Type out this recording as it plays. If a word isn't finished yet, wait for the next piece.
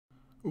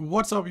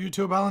What's up,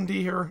 YouTube LND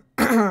here.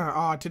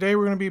 Today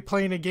we're going to be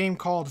playing a game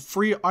called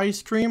Free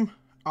Icecream.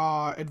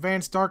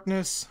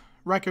 AdvDarkness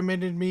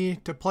recommended me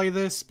to play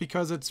this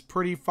because it's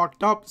pretty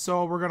fucked up,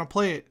 so we're going to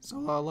play it. So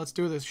let's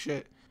do this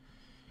shit.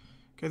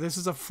 Okay, this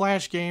is a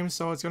flash game,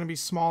 so it's going to be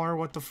smaller.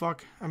 What the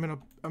fuck? I'm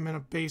in a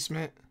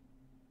basement.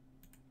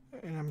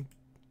 And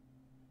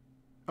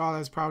oh,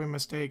 that's probably a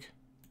mistake.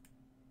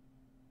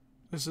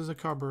 This is a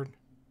cupboard.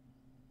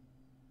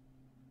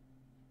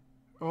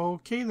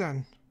 Okay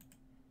then.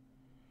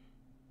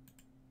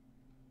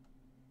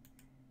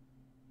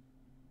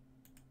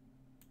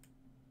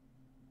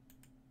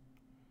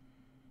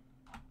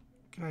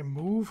 Can I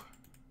move?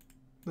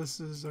 This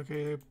is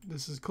okay.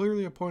 This is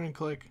clearly a point and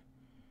click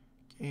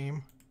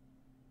game.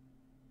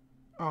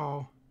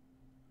 Oh.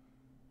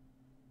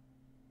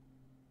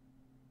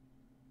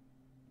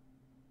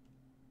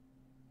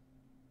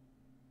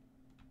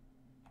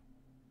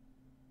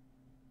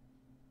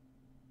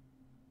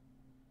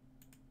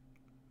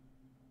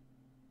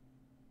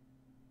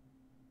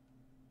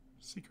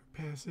 Secret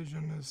passage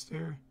under the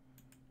stair.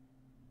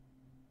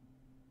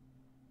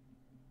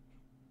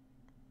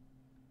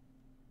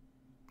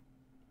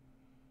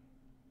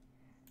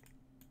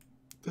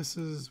 This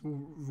is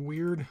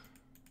weird.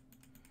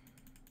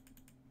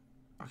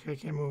 Okay, I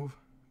can't move.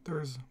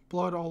 There's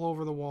blood all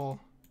over the wall.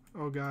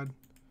 Oh god.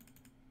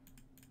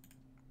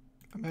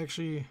 I'm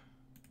actually...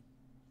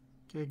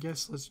 Okay, I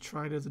guess let's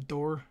try to the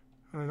door.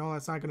 I know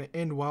that's not going to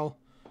end well.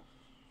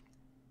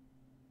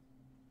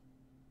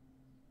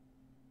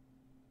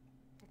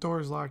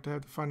 Door is locked. I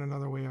have to find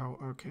another way out.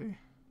 Okay.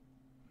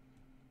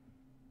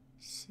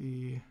 Let's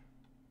see.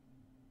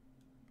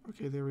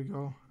 Okay, there we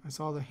go. I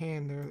saw the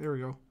hand there. There we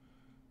go.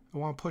 I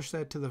want to push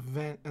that to the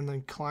vent and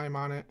then climb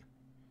on it.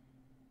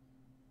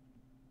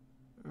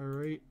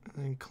 Alright,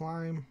 and then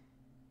climb.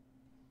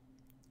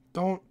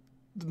 Don't...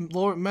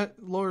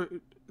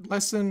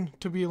 lesson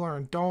to be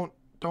learned. Don't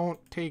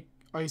take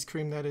ice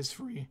cream that is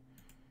free.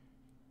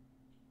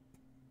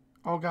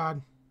 Oh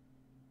god.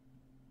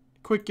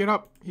 Quick, get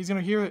up. He's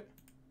gonna hear it.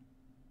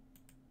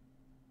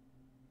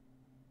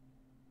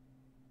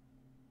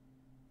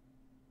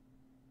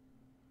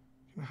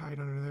 Gonna hide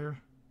under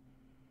there.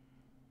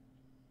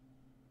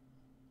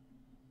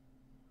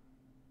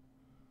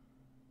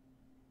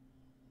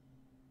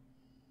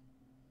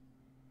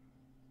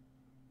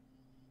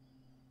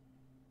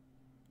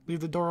 Leave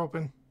the door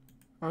open.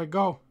 Alright,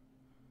 go.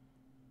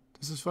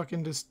 This is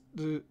fucking just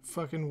the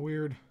fucking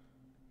weird.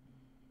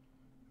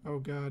 Oh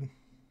god.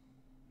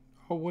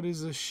 Oh, what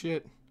is this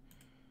shit?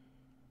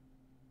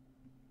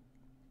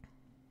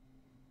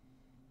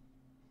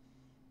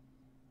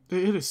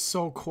 It is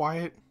so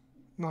quiet.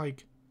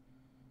 Like,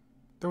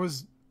 there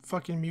was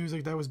fucking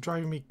music that was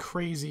driving me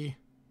crazy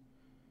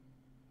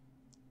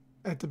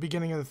at the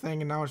beginning of the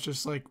thing, and now it's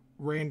just like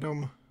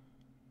random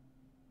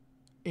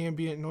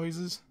ambient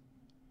noises.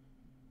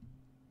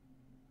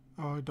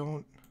 Oh,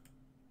 don't.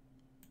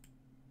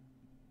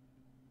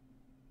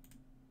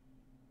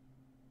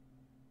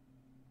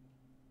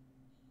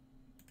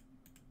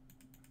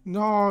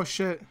 No,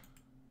 shit.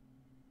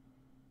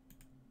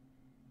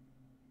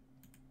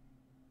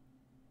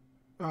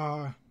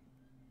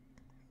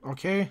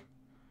 Okay.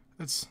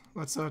 Let's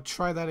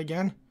try that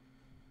again.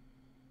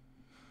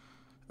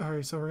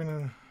 Alright, so we're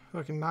gonna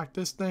fucking knock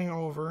this thing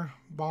over.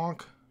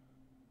 Bonk.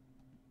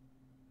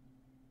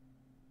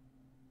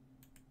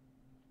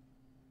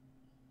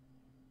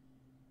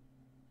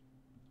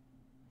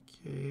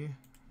 Okay.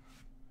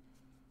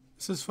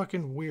 This is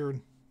fucking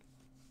weird.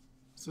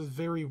 This is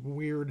very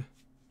weird.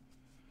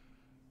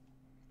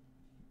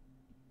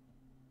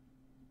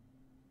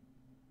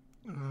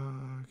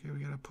 Okay, we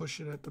gotta push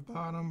it at the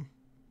bottom.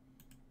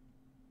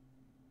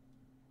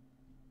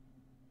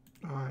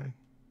 Alright.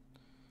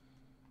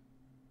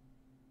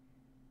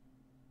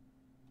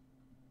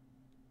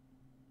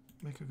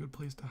 Make a good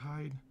place to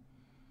hide.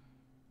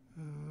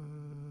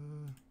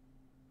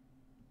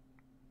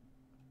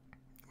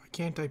 Why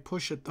can't I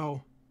push it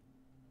though?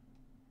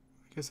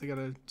 I guess I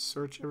gotta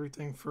search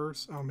everything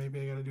first. Oh,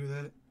 maybe I gotta do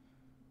that.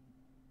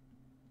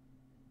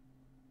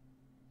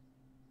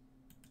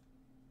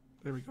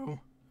 There we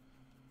go.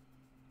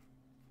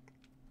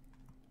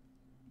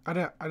 I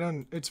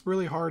don't, it's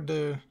really hard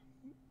to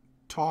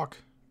talk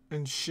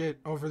and shit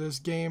over this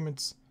game.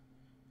 It's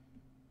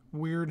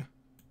weird.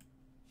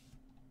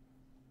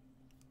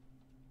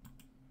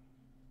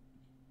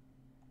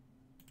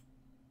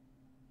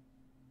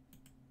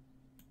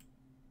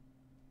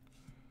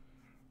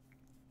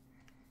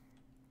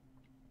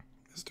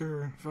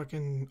 Mr.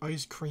 fucking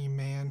ice cream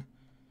man.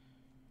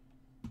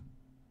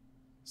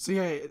 See,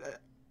 I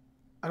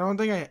don't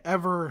think I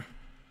ever...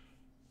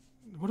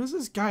 What does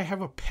this guy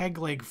have a peg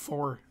leg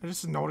for? I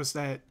just noticed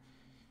that.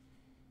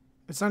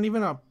 It's not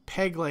even a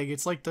peg leg.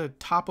 It's like the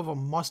top of a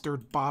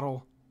mustard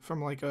bottle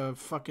from like a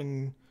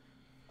fucking...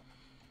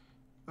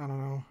 I don't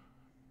know.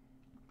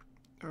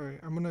 Alright,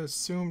 I'm going to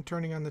assume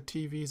turning on the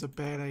TV is a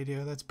bad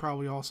idea. That's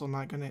probably also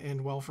not going to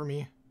end well for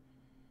me.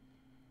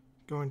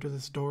 Going to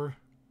this door.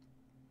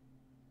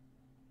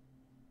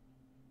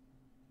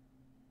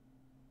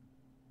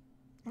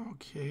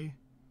 Okay.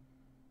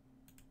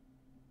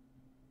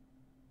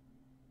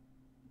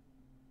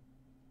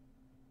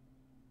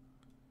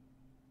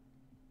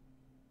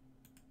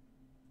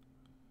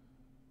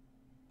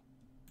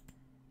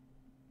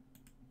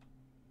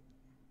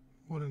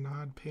 What an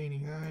odd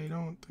painting. I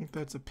don't think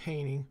that's a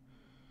painting.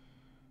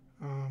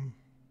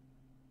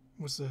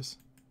 What's this?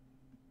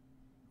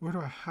 Where do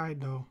I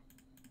hide though?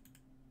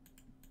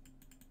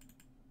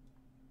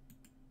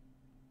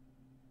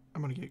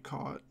 I'm gonna get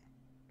caught.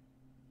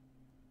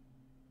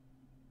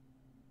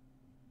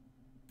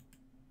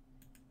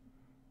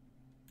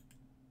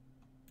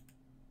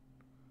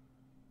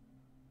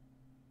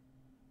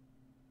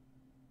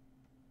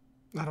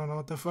 I don't know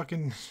what the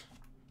fucking...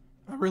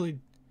 I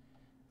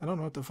don't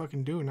know what to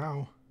fucking do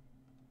now.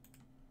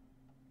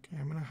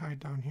 Okay, I'm gonna hide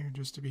down here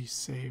just to be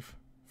safe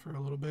for a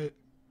little bit.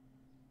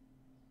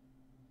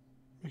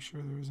 Make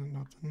sure there isn't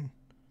nothing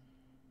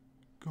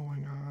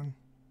going on.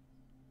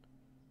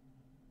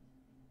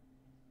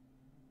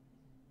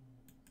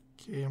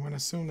 Okay, I'm gonna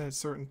assume that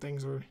certain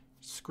things are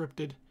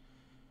scripted.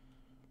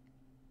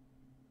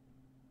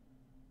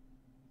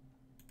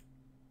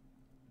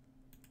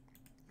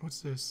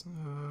 What's this?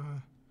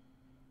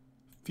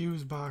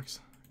 Fuse box.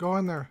 Go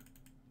in there.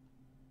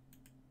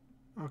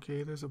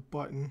 Okay, there's a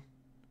button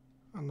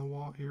on the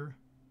wall here.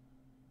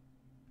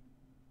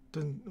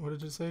 What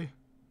did it say?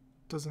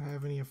 Doesn't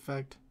have any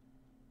effect.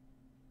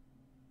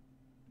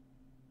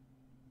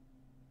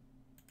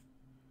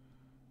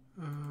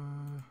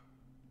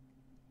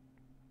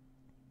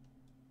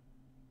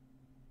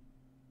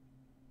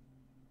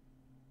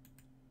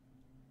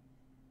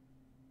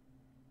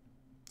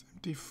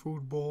 Empty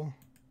food bowl.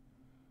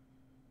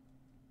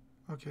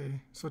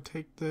 Okay, so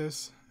take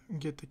this and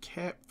get the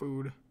cat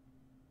food.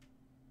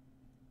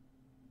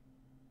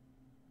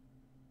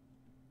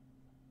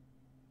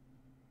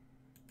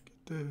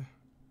 Get the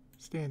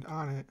stand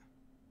on it.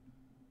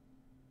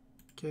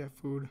 Cat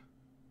food.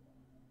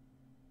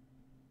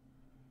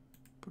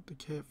 Put the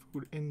cat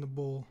food in the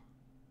bowl.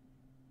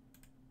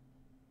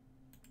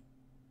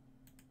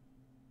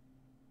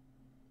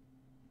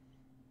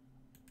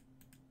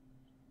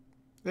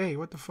 Hey,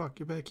 what the fuck?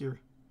 Get back here.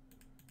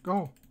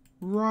 Go.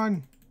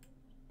 Run.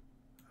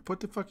 Put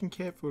the fucking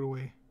cat food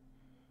away.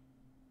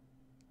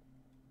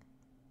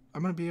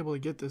 I'm gonna be able to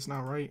get this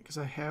now, right? Because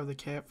I have the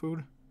cat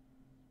food.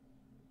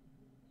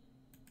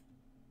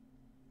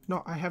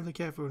 No, I have the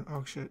cat food.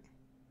 Oh, shit.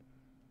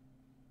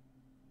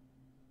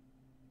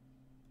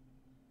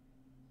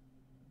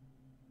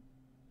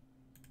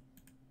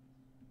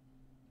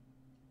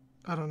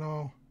 I don't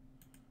know.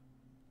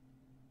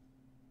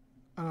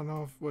 I don't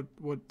know if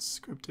what's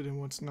scripted and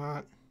what's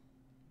not.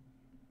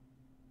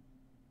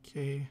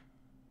 Okay.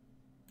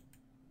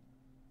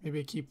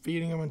 Maybe I keep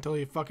feeding him until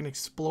he fucking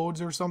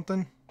explodes or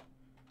something.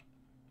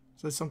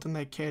 Is that something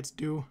that cats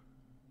do?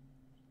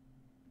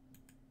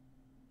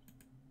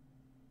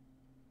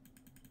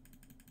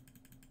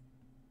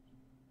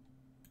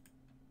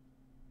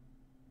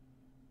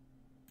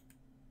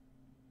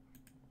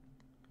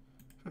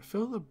 If I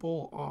fill the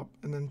bowl up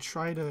and then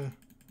try to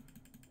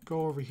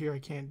go over here, I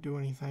can't do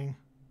anything.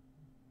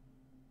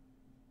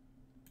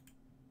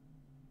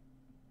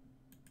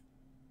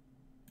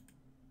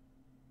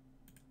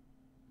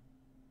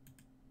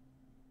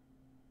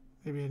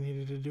 Maybe I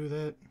needed to do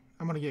that.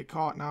 I'm gonna get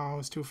caught now. I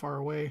was too far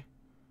away.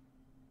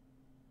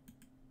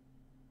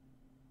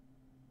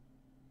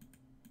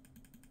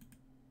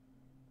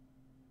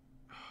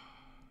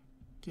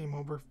 Game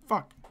over.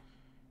 Fuck.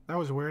 That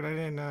was weird. I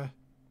didn't,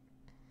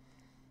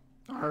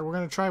 Alright, we're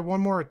gonna try one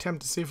more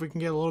attempt to see if we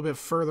can get a little bit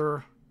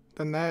further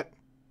than that.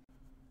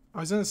 I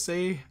was gonna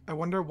say, I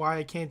wonder why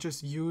I can't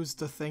just use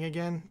the thing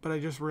again, but I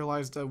just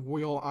realized the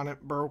wheel on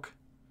it broke.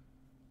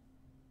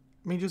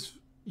 I mean, just...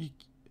 You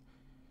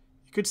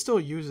could still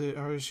use it,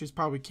 or she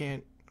probably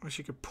can't, or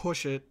she could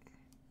push it.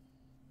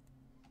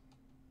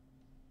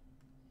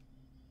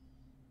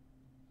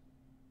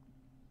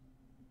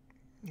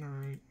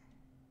 Alright.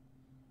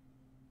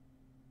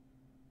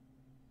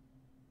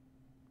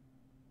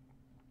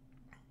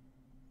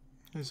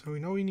 Okay, so we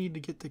know we need to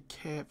get the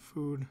cat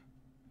food.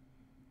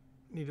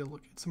 Need to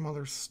look at some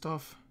other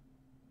stuff.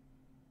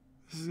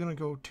 This is gonna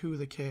go to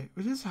the cat.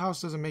 But this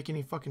house doesn't make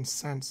any fucking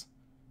sense.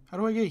 How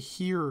do I get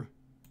here?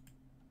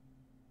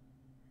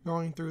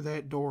 Going through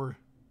that door.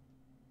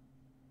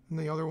 And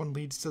the other one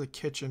leads to the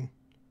kitchen.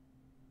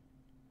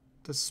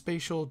 The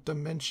spatial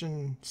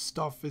dimension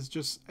stuff is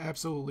just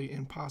absolutely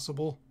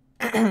impossible.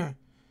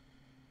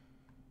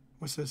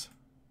 What's this?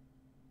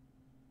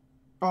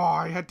 Oh,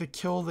 I had to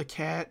kill the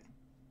cat?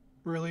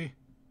 Really?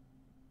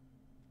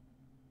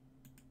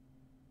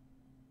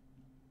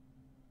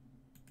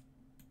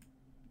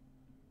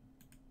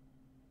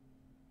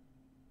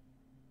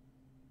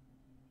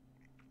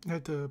 I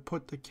had to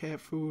put the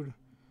cat food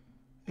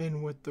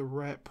in with the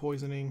rat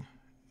poisoning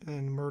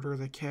and murder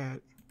the cat.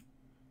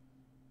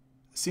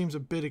 It seems a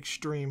bit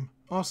extreme.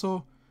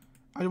 Also,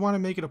 I want to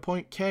make it a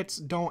point, cats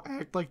don't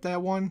act like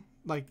that one.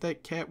 Like,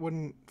 that cat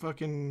wouldn't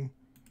fucking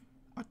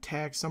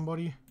attack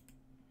somebody.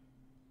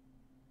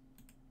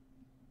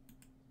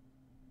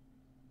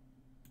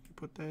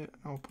 put that.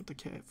 I'll put the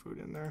cat food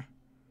in there.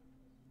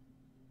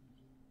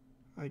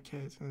 My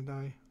cat's gonna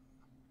die.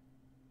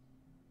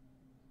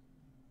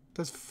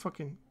 That's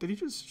fucking... Did he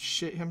just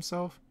shit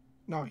himself?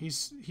 No,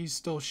 he's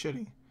still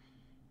shitting.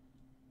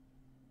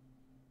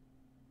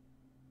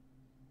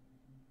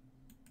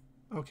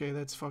 Okay,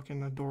 that's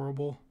fucking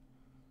adorable.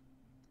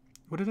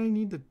 What did I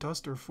need the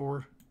duster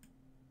for?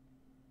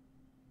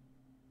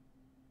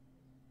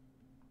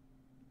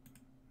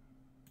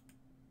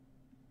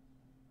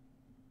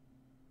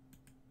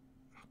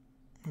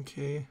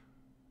 Okay.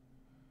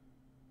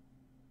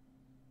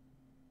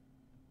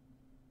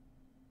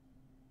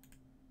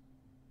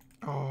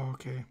 Oh,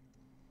 okay.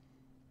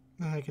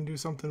 Then I can do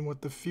something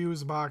with the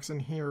fuse box in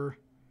here.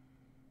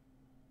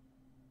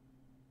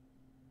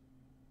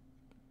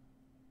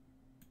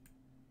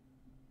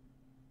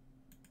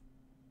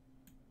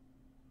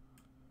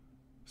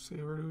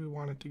 See, where do we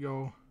want it to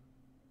go?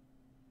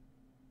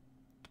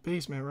 The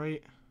basement,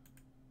 right?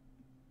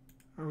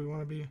 Or we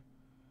want to be...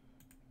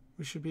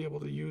 We should be able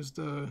to use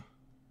the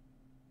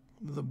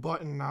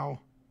button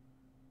now.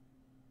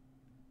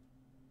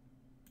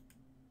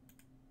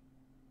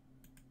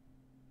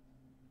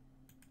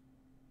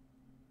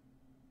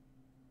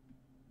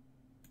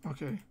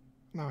 Okay,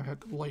 now I have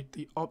to light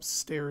the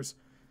upstairs.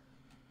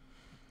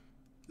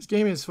 This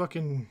game is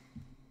fucking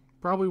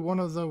probably one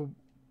of the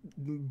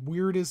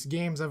weirdest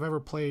games I've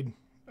ever played.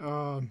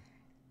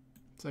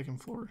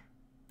 Second floor.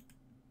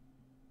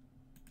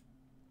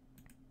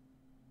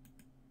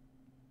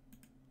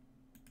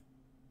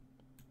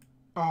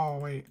 Oh,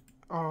 wait.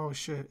 Oh,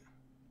 shit.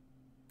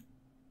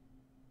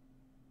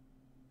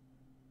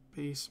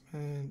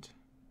 Basement.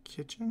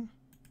 Kitchen?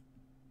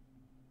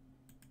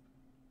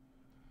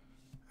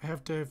 I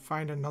have to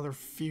find another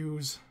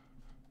fuse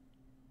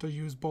to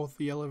use both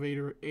the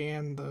elevator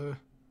and the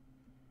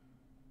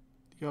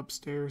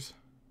upstairs.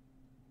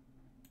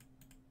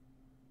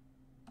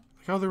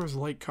 Like how there was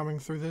light coming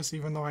through this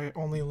even though I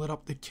only lit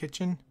up the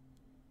kitchen.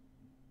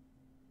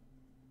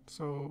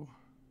 So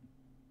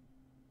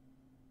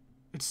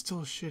it's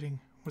still shitting.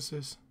 What's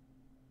this?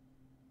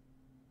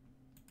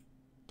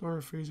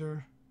 Door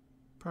freezer.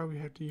 Probably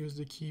have to use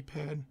the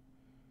keypad.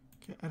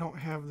 Okay, I don't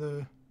have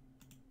the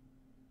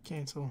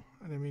cancel.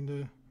 I didn't mean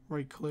to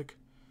right click.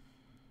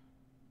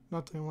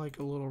 Nothing like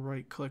a little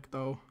right click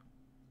though.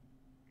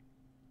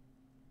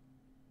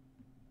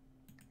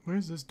 Where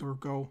does this door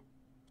go?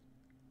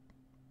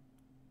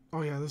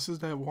 Oh yeah, this is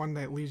that one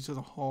that leads to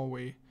the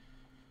hallway.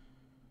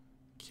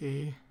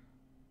 Okay.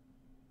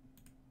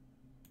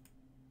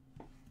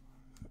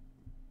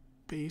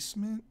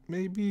 Basement,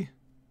 maybe?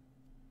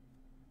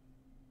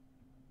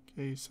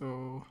 Okay,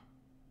 so...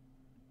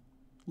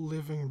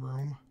 living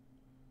room.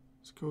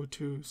 Let's go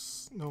to...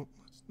 nope,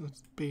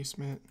 let's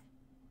basement.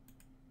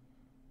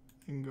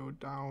 And go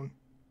down.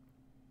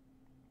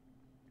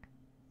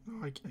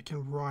 Oh, I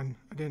can run.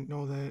 I didn't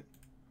know that.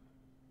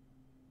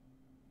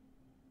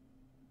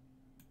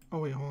 Oh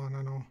wait, hold on,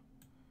 I know.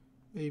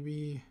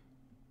 Maybe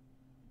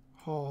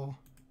hall.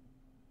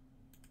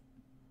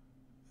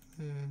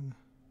 And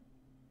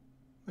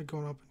like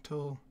going up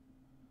until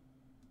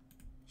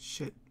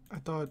shit. I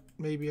thought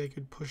maybe I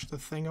could push the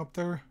thing up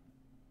there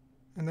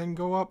and then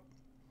go up.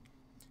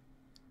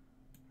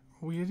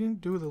 We didn't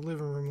do the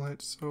living room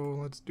light, so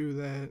let's do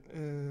that.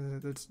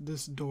 That's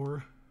this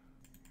door.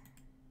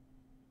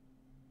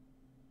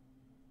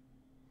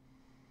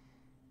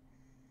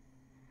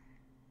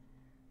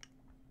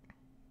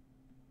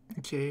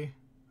 Okay,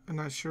 I'm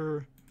not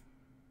sure.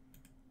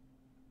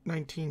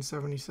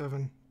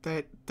 1977.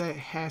 That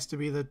has to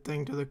be the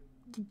thing to the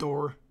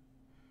door.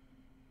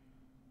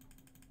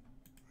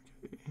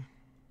 Okay.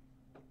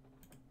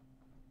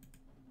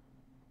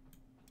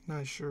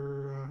 Not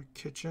sure.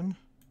 Kitchen.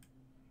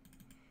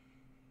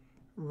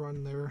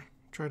 Run there.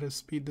 Try to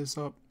speed this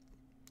up.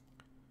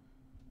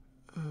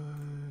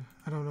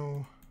 I don't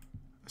know.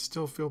 I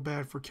still feel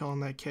bad for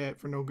killing that cat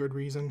for no good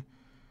reason.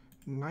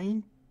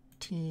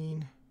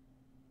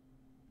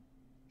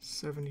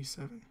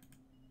 1977.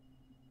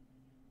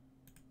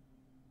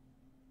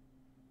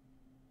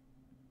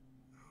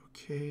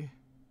 Okay.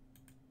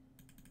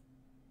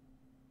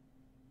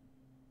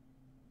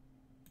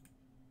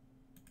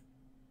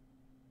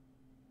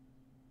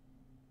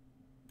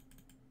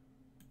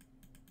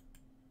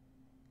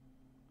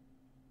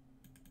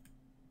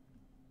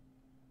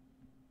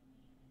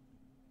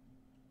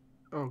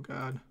 Oh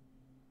god.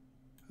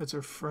 That's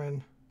her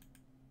friend.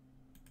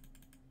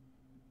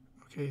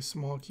 Okay,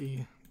 small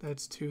key.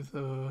 That's to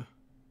the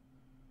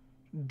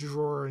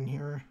drawer in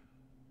here.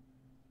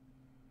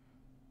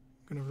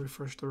 I'm gonna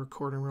refresh the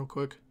recording real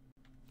quick.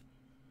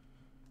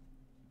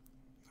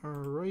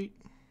 Alright.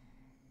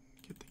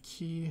 Get the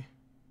key.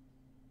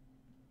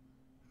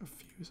 A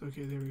fuse.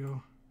 Okay, there we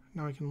go.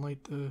 Now I can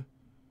light the...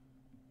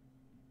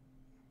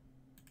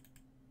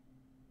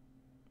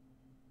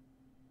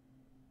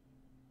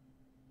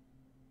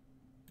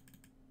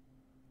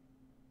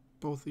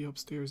 both the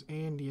upstairs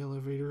and the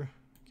elevator.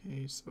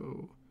 Okay,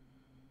 so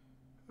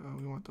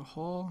we want the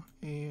hall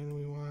and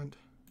we want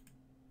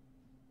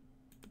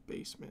the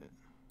basement.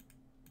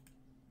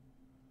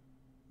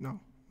 No,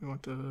 we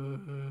went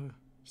to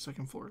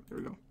second floor. There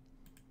we go.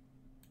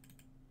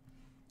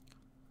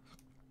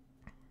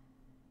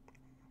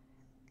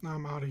 Now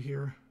I'm out of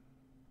here.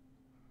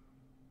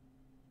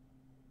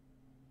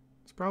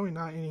 It's probably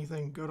not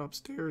anything good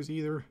upstairs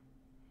either.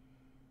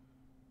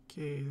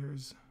 Okay,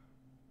 there's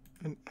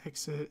an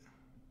exit.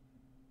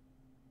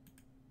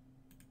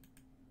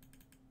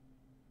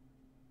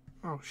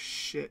 Oh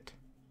shit.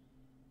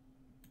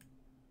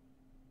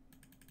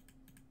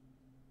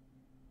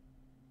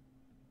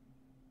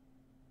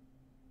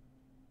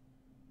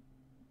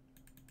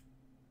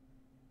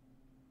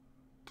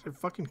 Did I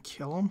fucking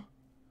kill him?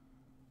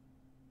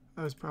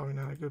 That was probably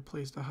not a good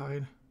place to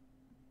hide.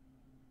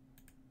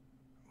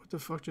 What the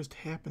fuck just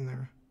happened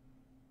there?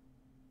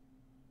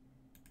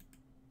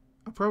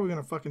 I'm probably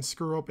gonna fucking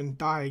screw up and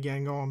die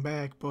again going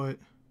back, but...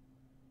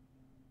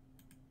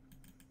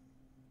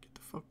 Get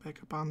the fuck back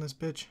up on this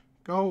bitch.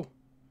 Go!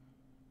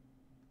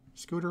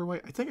 Scooter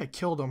away. I think I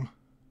killed him.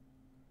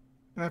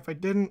 And if I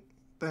didn't,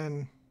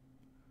 then...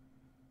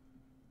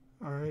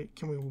 Alright,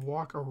 can we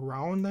walk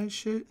around that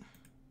shit?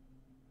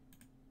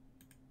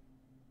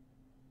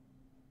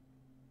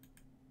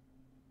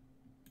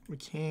 We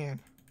can.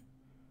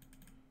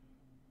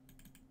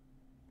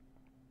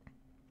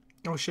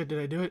 Oh shit, did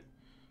I do it?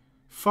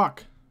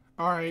 Fuck.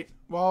 Alright,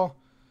 well,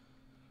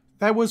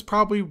 that was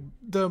probably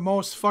the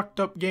most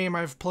fucked up game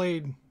I've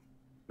played,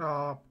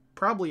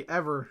 probably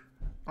ever.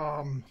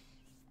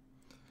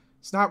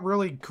 It's not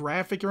really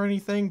graphic or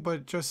anything,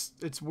 but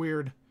just, it's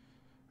weird.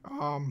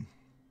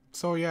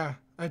 So yeah,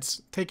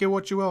 take it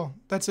what you will.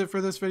 That's it for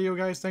this video,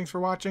 guys. Thanks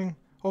for watching.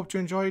 Hope you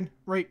enjoyed.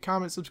 Rate,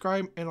 comment,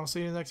 subscribe, and I'll see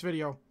you in the next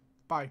video.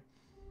 Bye.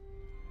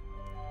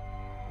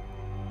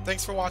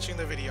 Thanks for watching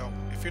the video.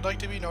 If you'd like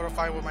to be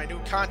notified when my new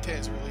content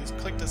is released,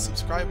 click the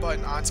subscribe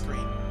button on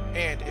screen.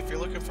 And if you're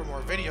looking for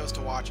more videos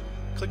to watch,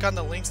 click on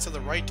the links to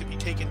the right to be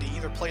taken to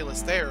either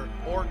playlist there,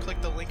 or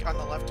click the link on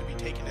the left to be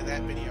taken to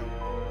that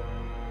video.